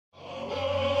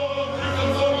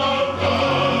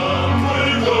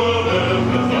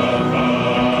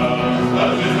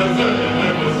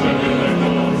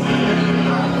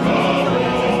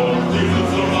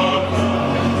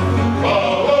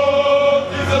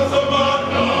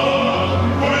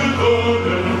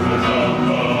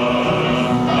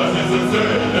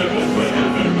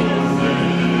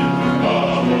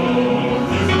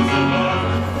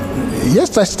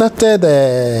Yes, I started,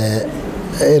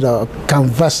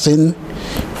 canvassing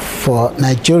for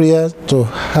Nigeria to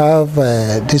have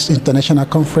this international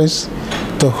conference,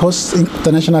 to host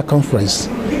international conference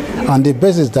on the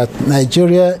basis that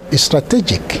Nigeria is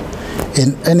strategic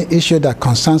in any issue that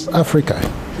concerns Africa.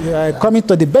 Coming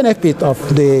to the benefit of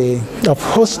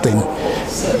hosting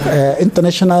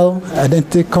international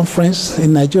identity conference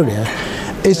in Nigeria,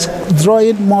 it's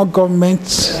drawing more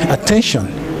government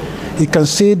attention. You can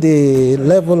see the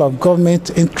level of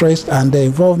government interest and the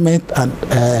involvement and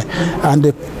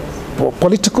the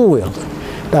political will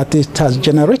that it has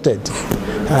generated,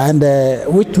 and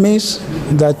which means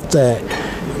that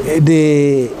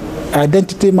the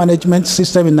identity management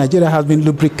system in Nigeria has been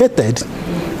lubricated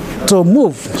to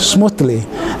move smoothly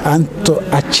and to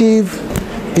achieve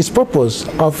its purpose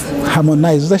of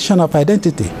harmonization of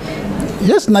identity.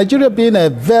 Yes, Nigeria being a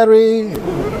very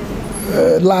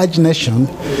large nation,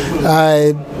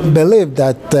 I believe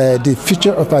that the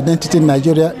future of identity in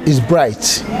Nigeria is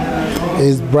bright.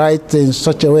 It's bright in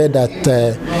such a way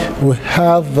that we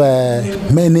have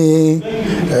many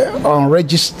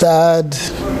unregistered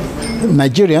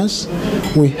Nigerians.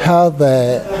 We have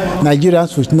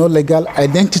Nigerians with no legal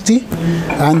identity.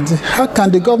 And how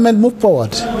can the government move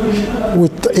forward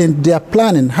in their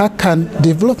planning? How can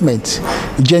development,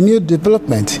 genuine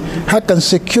development, how can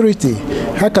security,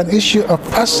 how can issue of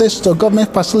access to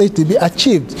government facility be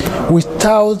achieved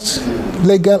without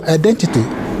legal identity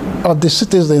of the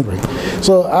citizenry?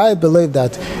 So I believe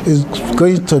that it's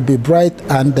going to be bright,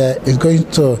 and it's going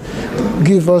to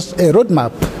give us a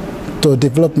roadmap to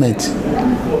development.